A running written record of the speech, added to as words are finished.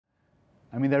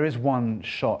I mean, there is one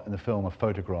shot in the film, a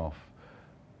photograph,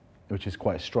 which is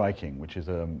quite striking, which is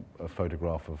a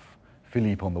photograph of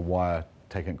Philippe on the wire,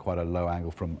 taken at quite a low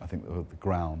angle from, I think, the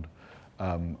ground,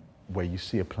 where you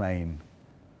see a plane.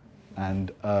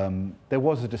 And there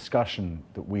was a discussion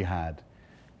that we had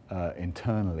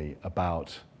internally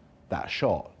about that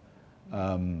shot.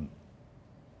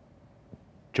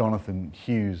 Jonathan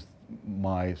Hughes,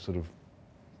 my sort of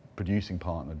producing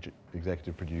partner,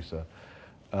 executive producer,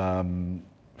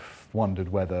 wondered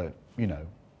whether, you know,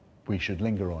 we should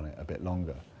linger on it a bit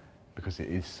longer, because it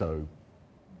is so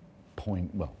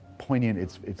poignant.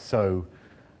 It's so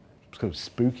sort of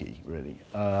spooky, really.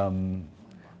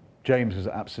 James was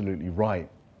absolutely right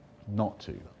not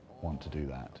to want to do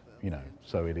that, you know.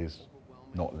 So it is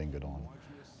not lingered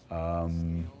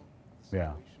on.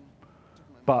 Yeah.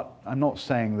 But I'm not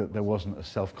saying that there wasn't a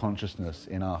self-consciousness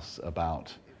in us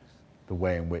about the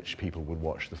way in which people would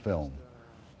watch the film,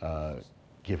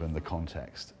 given the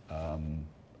context.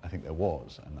 I think there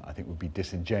was, and I think it would be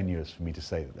disingenuous for me to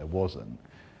say that there wasn't.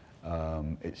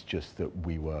 It's just that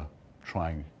we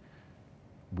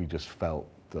just felt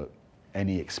that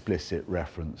any explicit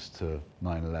reference to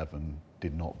 9/11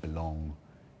 did not belong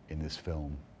in this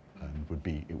film, and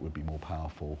it would be more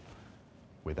powerful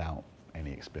without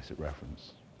any explicit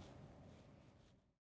reference.